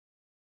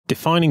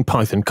Defining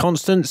Python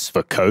constants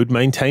for code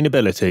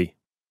maintainability.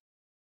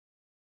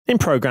 In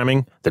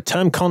programming, the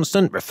term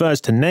constant refers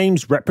to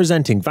names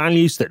representing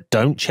values that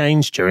don't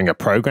change during a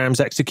program's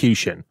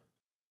execution.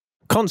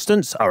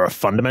 Constants are a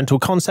fundamental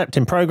concept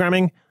in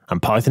programming, and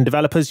Python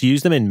developers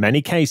use them in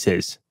many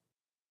cases.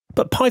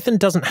 But Python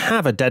doesn't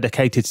have a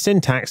dedicated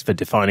syntax for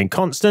defining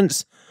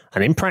constants,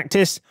 and in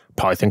practice,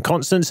 Python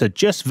constants are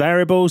just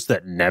variables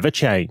that never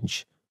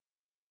change.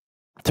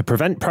 To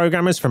prevent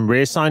programmers from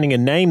reassigning a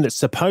name that's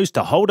supposed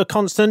to hold a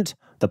constant,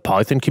 the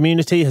Python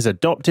community has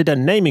adopted a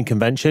naming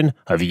convention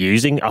of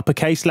using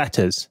uppercase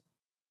letters.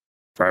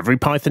 For every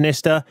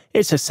Pythonista,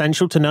 it's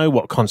essential to know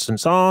what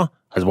constants are,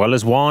 as well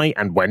as why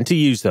and when to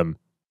use them.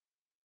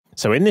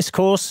 So in this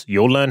course,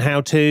 you'll learn how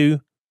to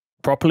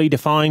properly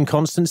define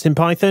constants in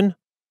Python,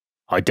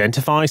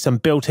 identify some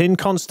built-in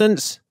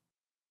constants,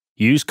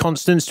 use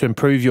constants to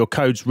improve your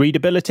code's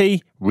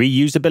readability,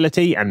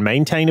 reusability, and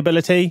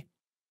maintainability,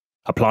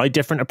 apply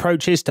different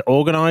approaches to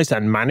organize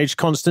and manage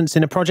constants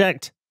in a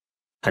project,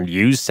 and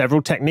use several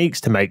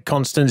techniques to make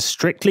constants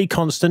strictly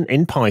constant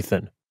in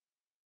Python.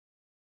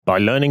 By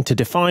learning to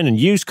define and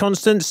use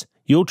constants,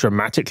 you'll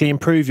dramatically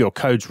improve your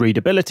code's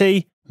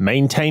readability,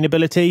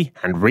 maintainability,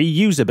 and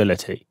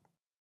reusability.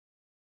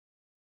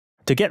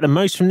 To get the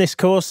most from this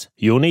course,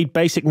 you'll need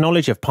basic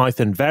knowledge of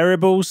Python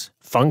variables,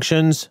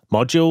 functions,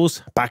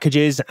 modules,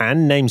 packages,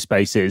 and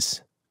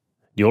namespaces.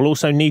 You'll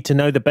also need to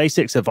know the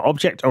basics of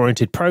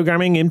object-oriented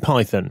programming in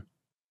Python.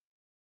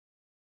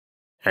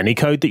 Any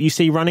code that you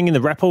see running in the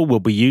REPL will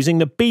be using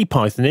the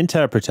bpython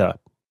interpreter.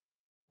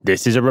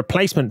 This is a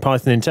replacement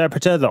Python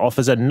interpreter that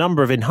offers a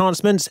number of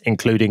enhancements,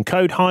 including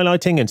code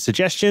highlighting and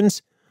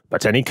suggestions,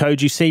 but any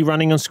code you see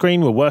running on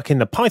screen will work in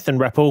the Python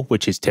REPL,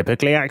 which is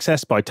typically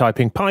accessed by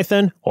typing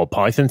Python or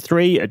Python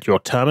 3 at your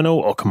terminal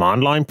or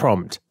command line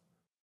prompt.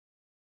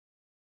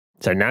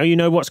 So now you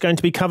know what's going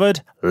to be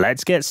covered,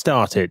 let's get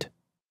started.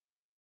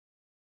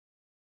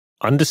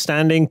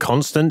 Understanding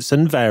constants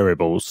and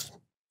variables.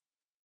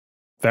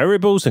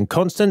 Variables and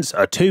constants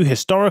are two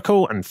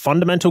historical and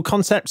fundamental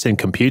concepts in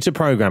computer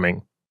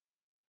programming.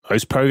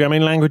 Most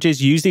programming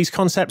languages use these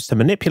concepts to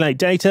manipulate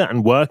data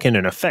and work in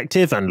an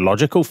effective and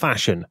logical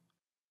fashion.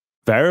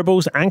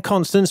 Variables and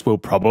constants will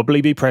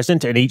probably be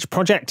present in each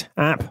project,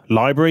 app,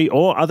 library,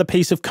 or other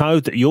piece of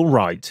code that you'll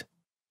write.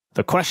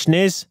 The question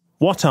is,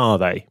 what are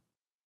they?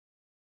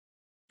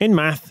 In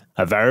math,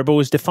 a variable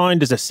is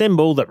defined as a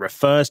symbol that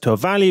refers to a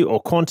value or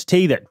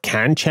quantity that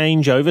can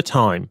change over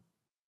time.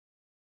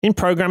 In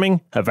programming,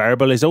 a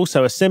variable is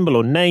also a symbol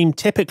or name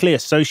typically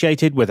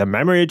associated with a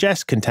memory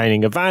address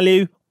containing a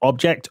value,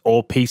 object,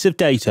 or piece of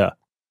data.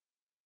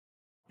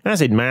 As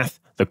in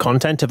math, the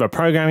content of a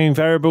programming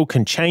variable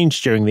can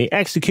change during the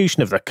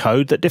execution of the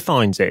code that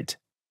defines it.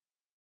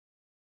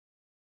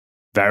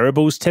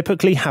 Variables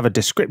typically have a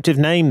descriptive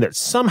name that's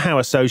somehow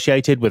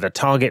associated with a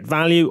target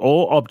value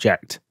or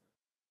object.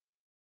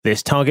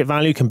 This target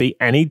value can be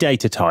any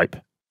data type,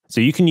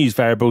 so you can use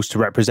variables to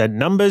represent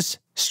numbers,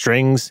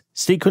 strings,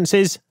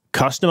 sequences,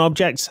 custom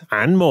objects,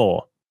 and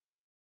more.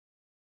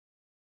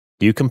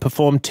 You can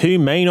perform two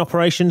main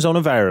operations on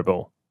a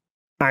variable: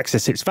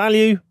 access its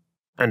value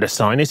and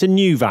assign it a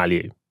new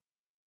value.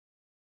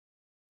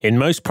 In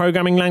most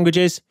programming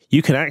languages,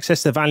 you can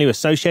access the value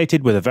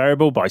associated with a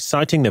variable by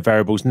citing the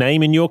variable's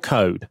name in your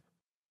code.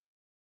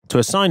 To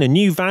assign a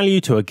new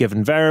value to a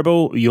given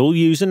variable, you'll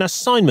use an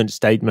assignment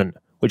statement,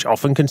 which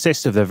often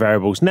consists of the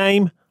variable's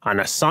name, an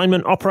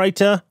assignment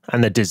operator,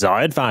 and the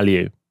desired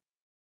value.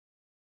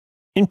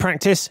 In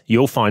practice,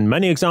 you'll find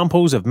many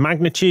examples of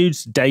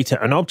magnitudes, data,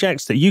 and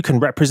objects that you can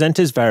represent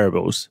as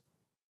variables.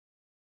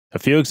 A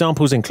few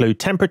examples include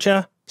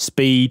temperature,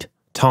 speed,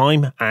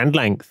 time, and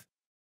length.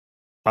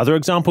 Other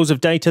examples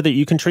of data that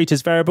you can treat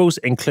as variables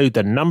include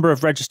the number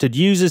of registered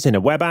users in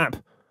a web app,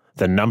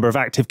 the number of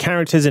active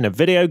characters in a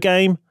video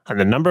game, and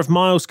the number of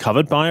miles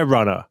covered by a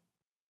runner.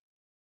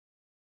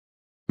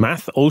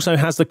 Math also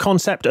has the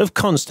concept of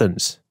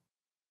constants.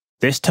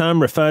 This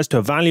term refers to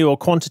a value or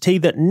quantity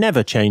that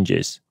never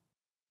changes.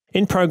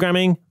 In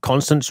programming,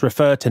 constants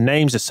refer to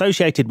names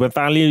associated with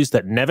values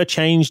that never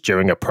change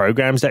during a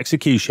program's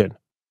execution.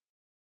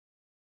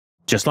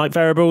 Just like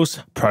variables,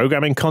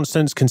 programming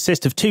constants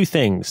consist of two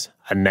things: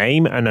 a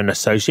name and an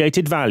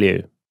associated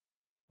value.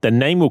 The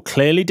name will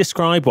clearly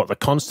describe what the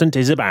constant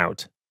is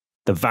about.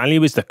 The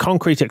value is the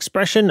concrete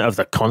expression of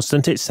the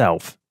constant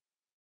itself.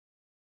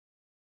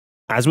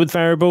 As with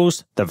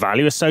variables, the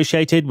value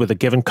associated with a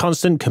given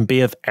constant can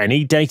be of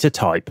any data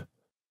type.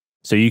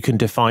 So you can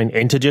define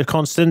integer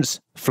constants,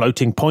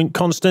 floating point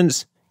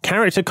constants,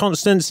 character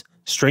constants,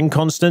 string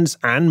constants,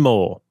 and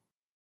more.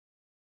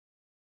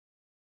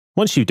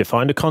 Once you've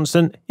defined a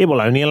constant, it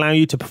will only allow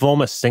you to perform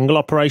a single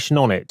operation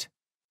on it.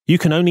 You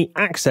can only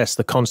access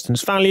the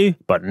constant's value,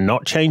 but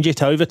not change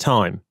it over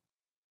time.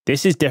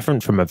 This is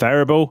different from a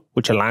variable,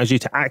 which allows you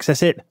to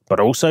access it, but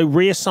also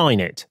reassign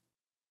it.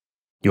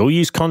 You'll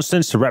use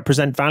constants to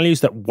represent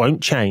values that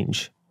won't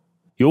change.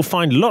 You'll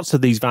find lots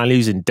of these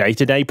values in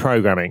day-to-day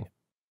programming.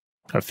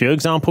 A few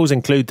examples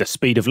include the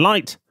speed of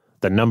light,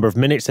 the number of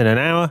minutes in an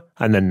hour,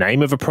 and the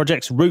name of a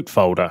project's root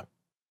folder.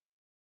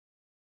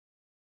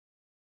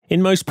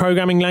 In most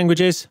programming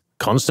languages,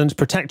 constants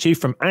protect you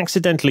from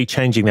accidentally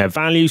changing their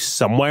values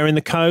somewhere in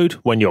the code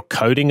when you're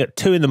coding at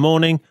 2 in the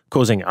morning,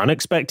 causing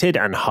unexpected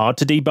and hard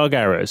to debug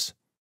errors.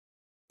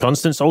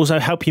 Constants also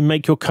help you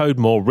make your code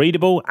more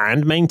readable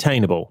and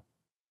maintainable.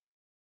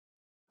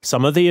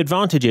 Some of the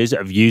advantages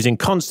of using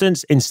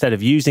constants instead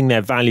of using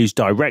their values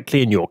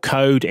directly in your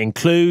code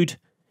include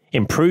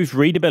improved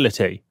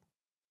readability.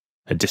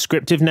 A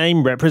descriptive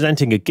name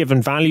representing a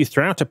given value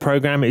throughout a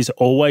program is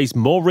always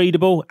more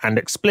readable and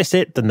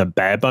explicit than the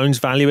bare-bones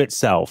value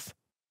itself.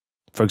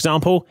 For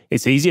example,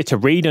 it's easier to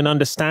read and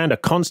understand a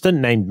constant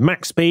named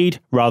max speed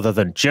rather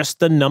than just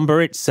the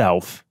number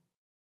itself.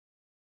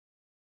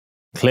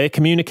 Clear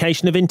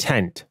communication of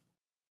intent.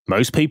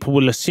 Most people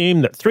will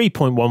assume that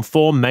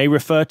 3.14 may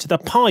refer to the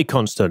pi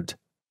constant.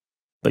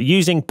 But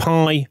using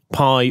pi,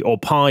 or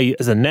pi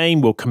as a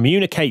name will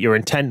communicate your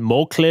intent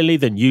more clearly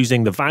than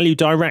using the value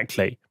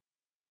directly.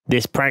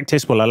 This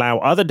practice will allow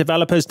other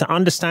developers to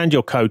understand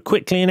your code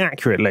quickly and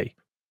accurately.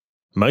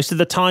 Most of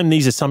the time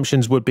these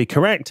assumptions would be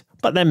correct,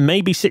 but there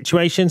may be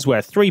situations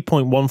where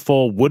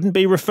 3.14 wouldn't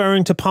be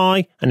referring to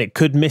pi and it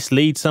could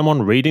mislead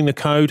someone reading the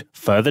code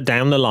further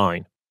down the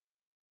line.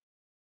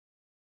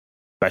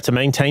 Better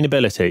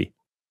maintainability.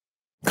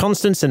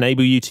 Constants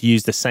enable you to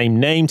use the same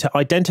name to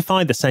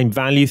identify the same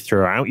value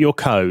throughout your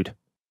code.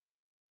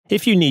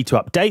 If you need to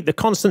update the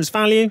constant's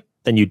value,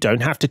 then you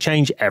don't have to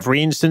change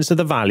every instance of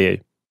the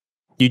value.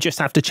 You just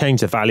have to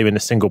change the value in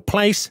a single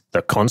place,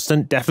 the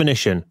constant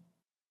definition.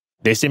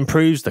 This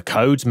improves the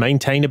code's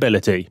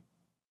maintainability.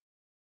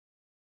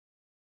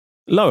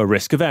 Lower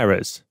risk of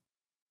errors.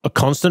 A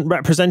constant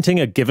representing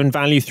a given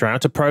value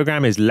throughout a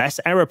program is less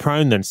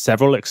error-prone than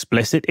several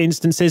explicit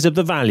instances of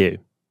the value.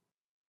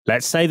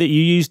 Let's say that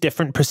you use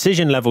different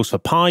precision levels for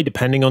pi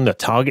depending on the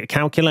target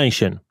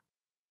calculation.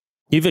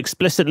 You've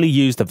explicitly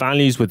used the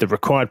values with the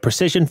required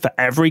precision for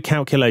every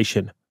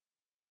calculation.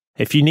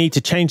 If you need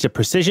to change the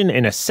precision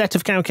in a set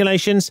of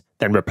calculations,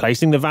 then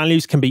replacing the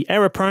values can be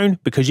error-prone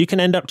because you can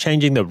end up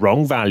changing the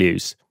wrong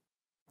values.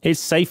 It's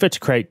safer to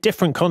create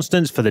different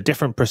constants for the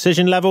different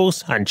precision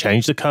levels and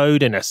change the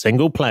code in a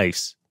single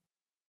place.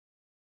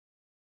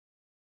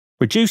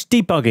 Reduce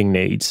debugging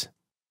needs.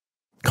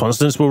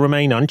 Constants will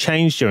remain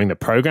unchanged during the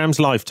program's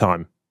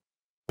lifetime.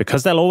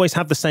 Because they'll always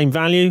have the same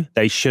value,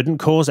 they shouldn't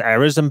cause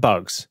errors and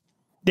bugs.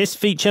 This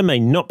feature may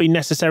not be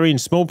necessary in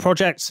small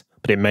projects,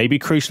 but it may be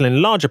crucial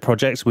in larger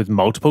projects with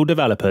multiple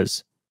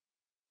developers.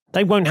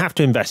 They won't have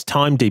to invest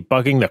time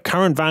debugging the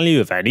current value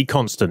of any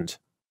constant.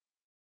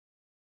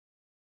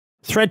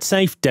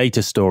 Thread-safe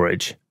data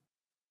storage.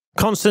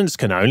 Constants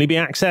can only be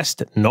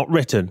accessed, not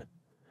written.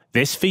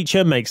 This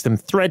feature makes them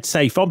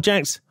thread-safe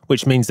objects,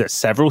 which means that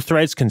several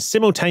threads can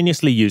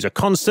simultaneously use a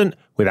constant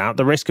without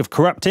the risk of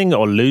corrupting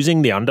or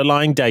losing the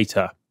underlying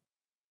data.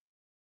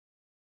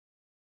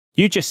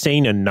 You've just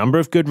seen a number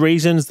of good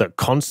reasons that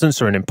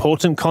constants are an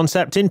important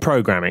concept in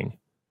programming.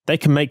 They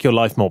can make your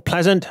life more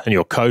pleasant and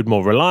your code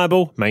more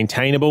reliable,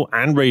 maintainable,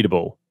 and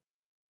readable.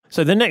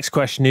 So the next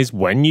question is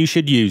when you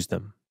should use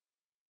them.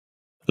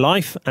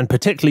 Life, and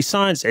particularly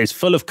science, is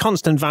full of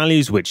constant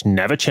values which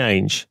never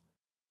change.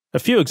 A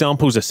few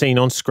examples are seen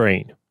on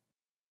screen.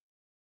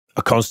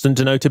 A constant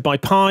denoted by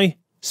pi,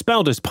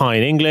 spelled as pi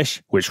in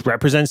English, which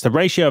represents the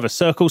ratio of a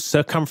circle's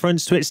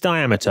circumference to its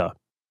diameter.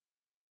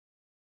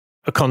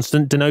 A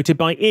constant denoted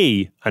by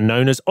e, and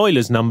known as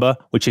Euler's number,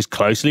 which is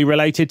closely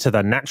related to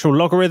the natural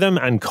logarithm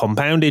and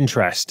compound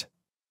interest.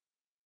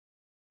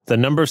 The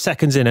number of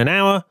seconds in an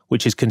hour,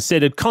 which is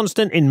considered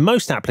constant in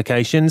most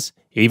applications,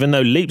 even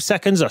though leap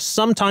seconds are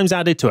sometimes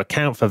added to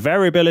account for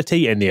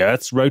variability in the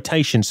Earth's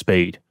rotation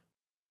speed.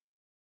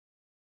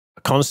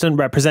 A constant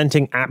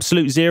representing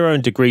absolute zero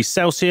in degrees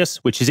Celsius,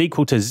 which is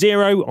equal to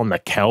 0 on the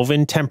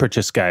Kelvin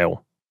temperature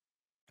scale.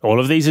 All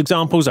of these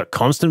examples are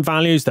constant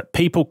values that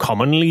people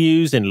commonly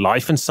use in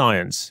life and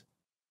science.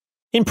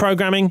 In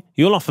programming,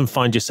 you'll often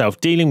find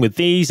yourself dealing with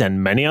these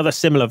and many other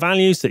similar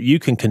values that you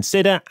can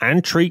consider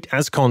and treat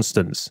as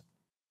constants.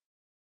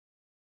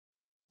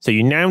 So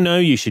you now know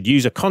you should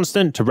use a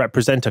constant to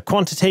represent a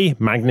quantity,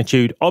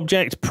 magnitude,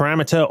 object,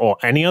 parameter, or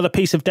any other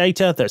piece of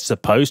data that's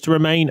supposed to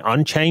remain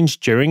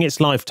unchanged during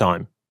its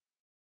lifetime.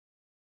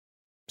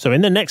 So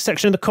in the next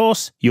section of the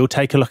course, you'll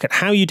take a look at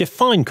how you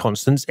define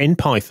constants in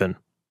Python.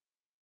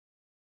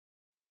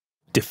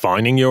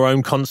 Defining your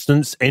own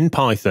constants in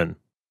Python.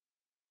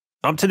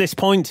 Up to this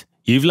point,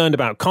 you've learned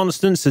about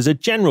constants as a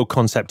general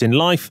concept in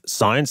life,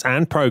 science,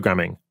 and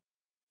programming.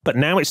 But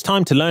now it's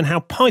time to learn how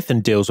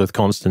Python deals with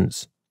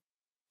constants.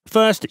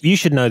 First, you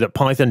should know that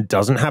Python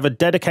doesn't have a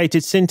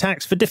dedicated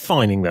syntax for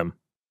defining them.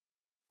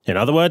 In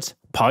other words,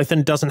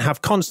 Python doesn't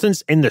have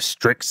constants in the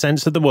strict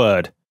sense of the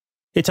word.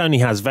 It only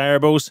has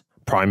variables,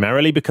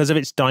 primarily because of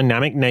its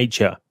dynamic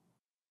nature.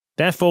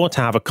 Therefore,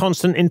 to have a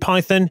constant in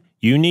Python,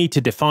 you need to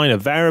define a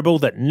variable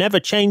that never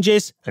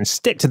changes and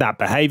stick to that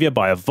behavior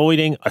by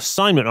avoiding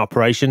assignment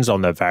operations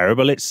on the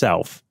variable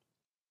itself.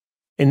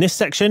 In this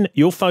section,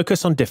 you'll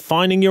focus on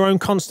defining your own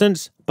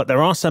constants, but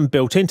there are some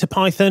built into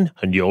Python,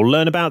 and you'll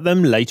learn about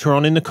them later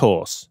on in the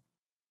course.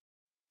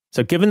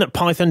 So given that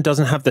Python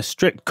doesn't have the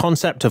strict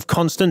concept of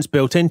constants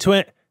built into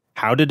it,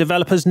 how do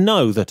developers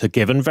know that a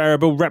given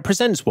variable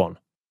represents one?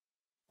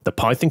 The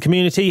Python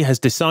community has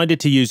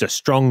decided to use a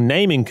strong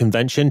naming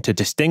convention to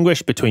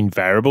distinguish between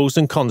variables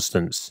and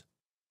constants.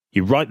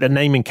 You write the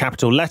name in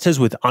capital letters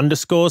with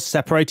underscores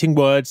separating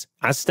words,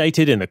 as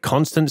stated in the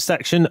Constants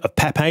section of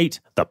PEP 8,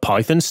 the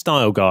Python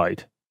style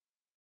guide.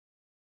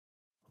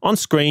 On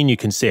screen, you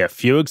can see a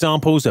few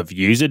examples of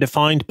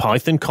user-defined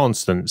Python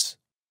constants.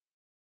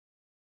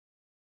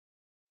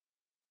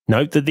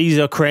 Note that these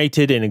are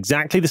created in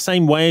exactly the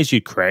same way as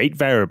you'd create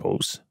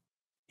variables.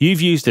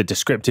 You've used a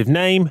descriptive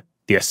name,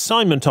 the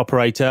assignment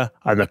operator,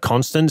 and the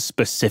constant's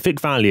specific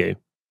value.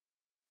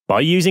 By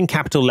using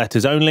capital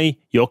letters only,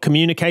 you're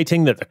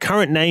communicating that the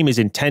current name is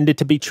intended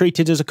to be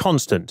treated as a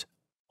constant,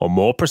 or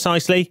more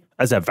precisely,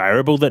 as a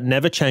variable that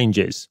never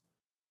changes.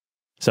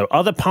 So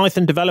other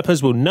Python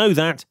developers will know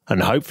that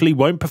and hopefully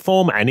won't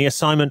perform any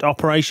assignment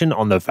operation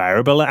on the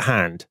variable at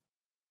hand.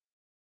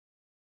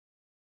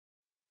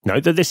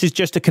 Note that this is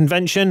just a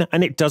convention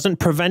and it doesn't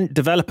prevent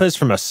developers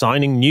from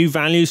assigning new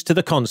values to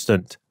the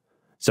constant.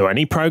 So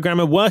any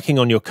programmer working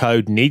on your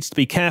code needs to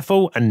be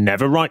careful and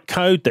never write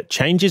code that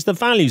changes the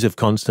values of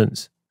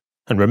constants.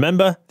 And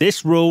remember,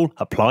 this rule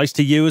applies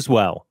to you as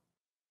well.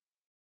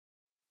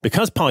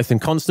 Because Python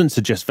constants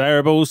are just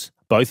variables,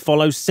 both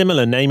follow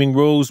similar naming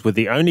rules, with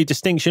the only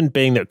distinction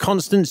being that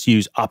constants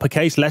use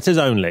uppercase letters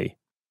only.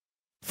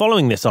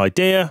 Following this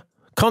idea,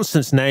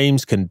 constants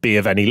names can be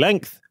of any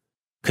length,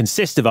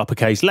 consist of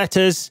uppercase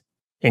letters,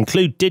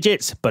 include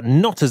digits but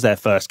not as their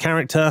first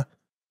character,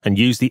 and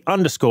use the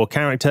underscore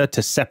character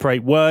to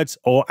separate words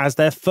or as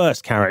their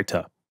first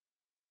character.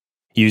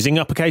 Using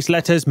uppercase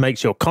letters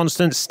makes your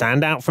constants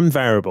stand out from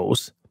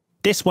variables.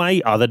 This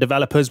way, other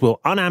developers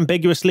will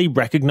unambiguously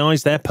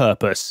recognize their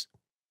purpose.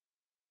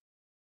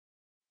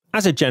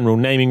 As a general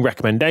naming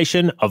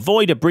recommendation,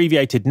 avoid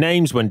abbreviated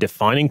names when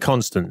defining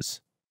constants.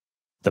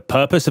 The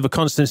purpose of a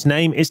constant's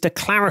name is to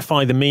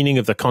clarify the meaning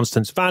of the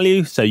constant's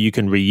value so you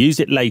can reuse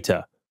it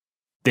later.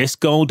 This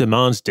goal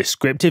demands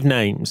descriptive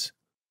names.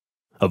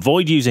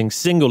 Avoid using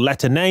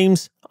single-letter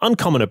names,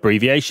 uncommon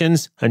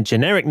abbreviations, and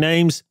generic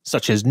names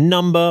such as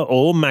number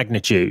or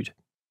magnitude.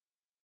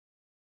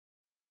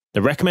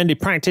 The recommended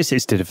practice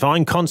is to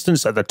define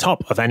constants at the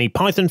top of any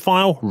Python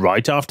file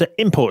right after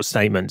import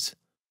statements.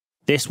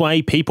 This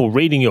way, people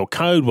reading your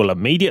code will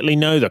immediately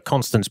know the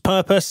constant's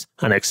purpose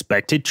and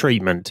expected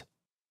treatment.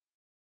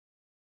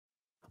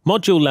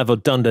 Module-level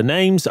dunder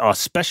names are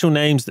special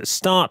names that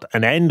start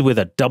and end with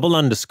a double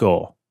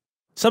underscore.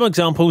 Some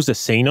examples are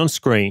seen on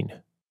screen.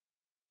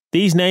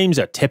 These names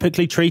are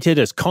typically treated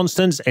as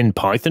constants in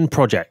Python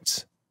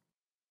projects.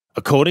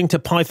 According to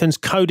Python's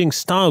coding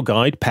style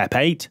guide PEP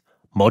 8,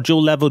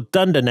 module-level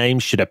dunder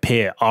names should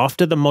appear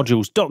after the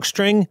module's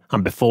docstring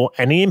and before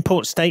any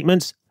import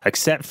statements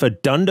except for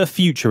dunder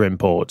future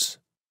imports.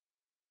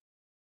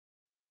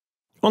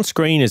 On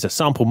screen is a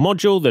sample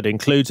module that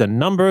includes a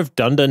number of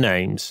dunder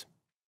names.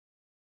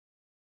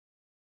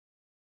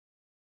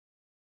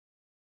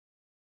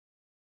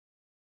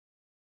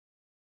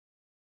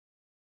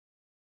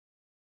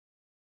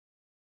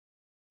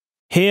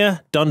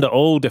 Here, dunder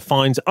all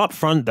defines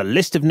upfront the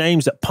list of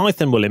names that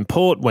Python will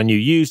import when you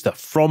use the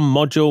from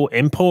module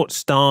import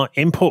star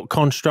import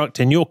construct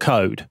in your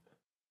code.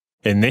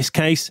 In this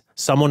case,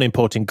 someone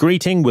importing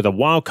greeting with a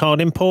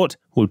wildcard import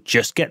will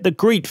just get the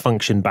greet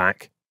function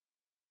back.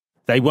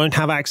 They won't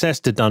have access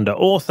to dunder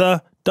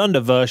author, dunder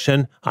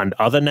version, and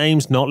other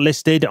names not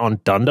listed on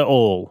dunder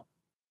all.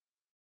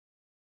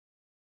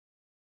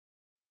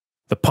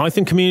 The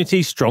Python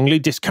community strongly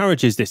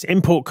discourages this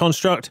import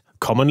construct,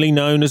 commonly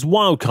known as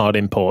wildcard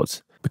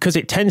imports, because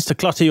it tends to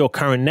clutter your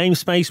current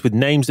namespace with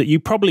names that you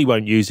probably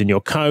won't use in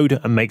your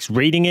code and makes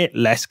reading it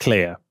less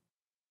clear.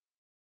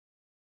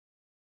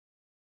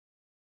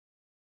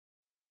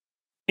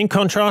 In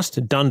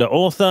contrast, dunder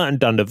author and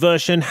dunder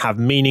version have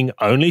meaning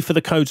only for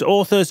the code's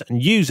authors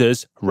and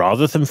users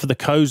rather than for the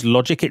code's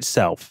logic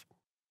itself.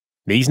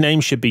 These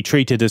names should be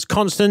treated as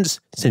constants,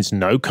 since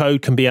no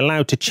code can be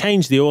allowed to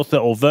change the author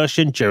or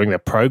version during the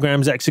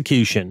program's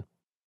execution.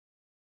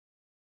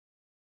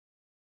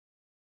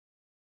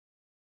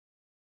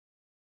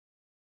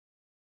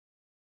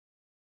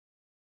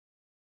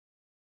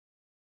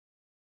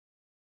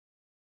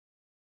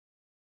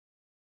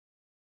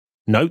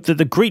 Note that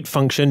the greet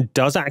function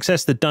does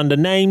access the dunder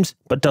names,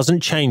 but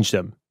doesn't change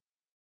them.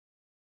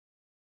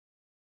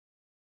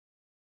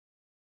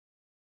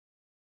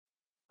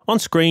 On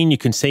screen, you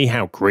can see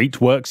how greet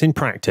works in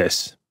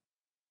practice.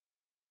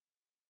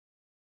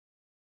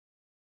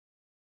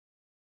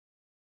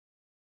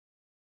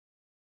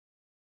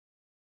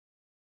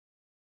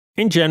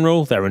 In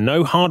general, there are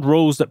no hard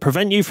rules that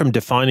prevent you from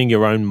defining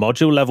your own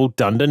module-level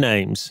dunder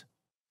names.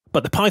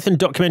 But the Python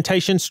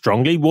documentation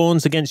strongly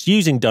warns against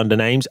using dunder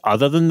names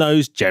other than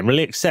those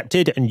generally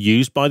accepted and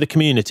used by the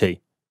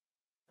community.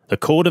 The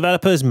core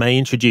developers may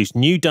introduce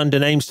new dunder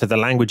names to the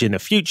language in the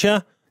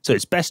future, so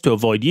it's best to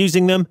avoid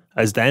using them,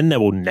 as then there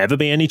will never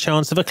be any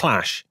chance of a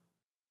clash.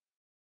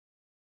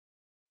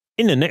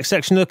 In the next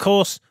section of the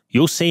course,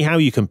 you'll see how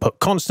you can put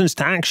constants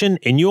to action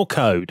in your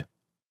code.